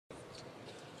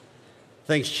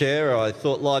Thanks, Chair. I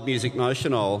thought live music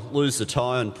motion, I'll lose the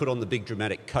tie and put on the big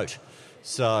dramatic coat.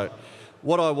 So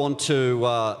what I want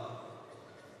to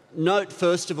note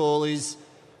first of all is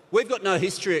we've got no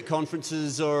history at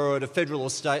conferences or at a federal or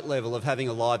state level of having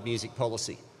a live music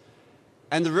policy.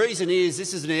 And the reason is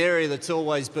this is an area that's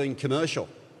always been commercial,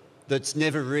 that's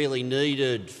never really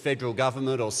needed federal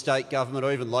government or state government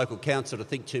or even local council to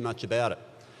think too much about it.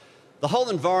 The whole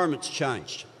environment's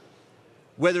changed.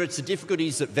 Whether it's the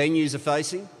difficulties that venues are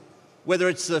facing, whether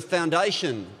it's the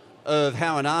foundation of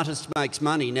how an artist makes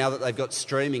money now that they've got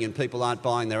streaming and people aren't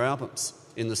buying their albums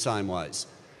in the same ways,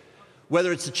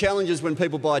 whether it's the challenges when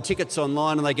people buy tickets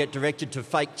online and they get directed to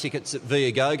fake tickets at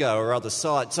Viagogo or other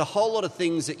sites, a whole lot of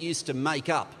things that used to make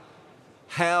up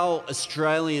how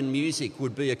Australian music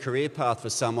would be a career path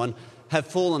for someone have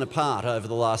fallen apart over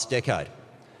the last decade.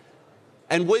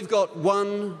 And we've got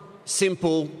one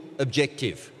simple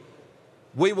objective.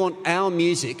 We want our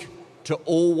music to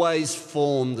always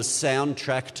form the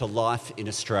soundtrack to life in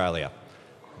Australia.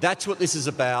 That's what this is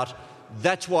about.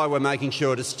 That's why we're making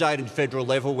sure at a state and federal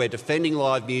level we're defending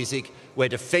live music, we're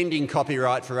defending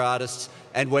copyright for artists,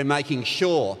 and we're making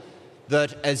sure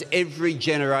that as every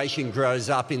generation grows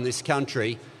up in this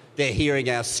country, they're hearing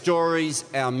our stories,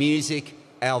 our music,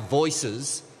 our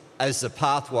voices as the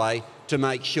pathway to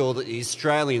make sure that the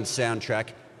Australian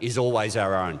soundtrack is always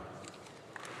our own.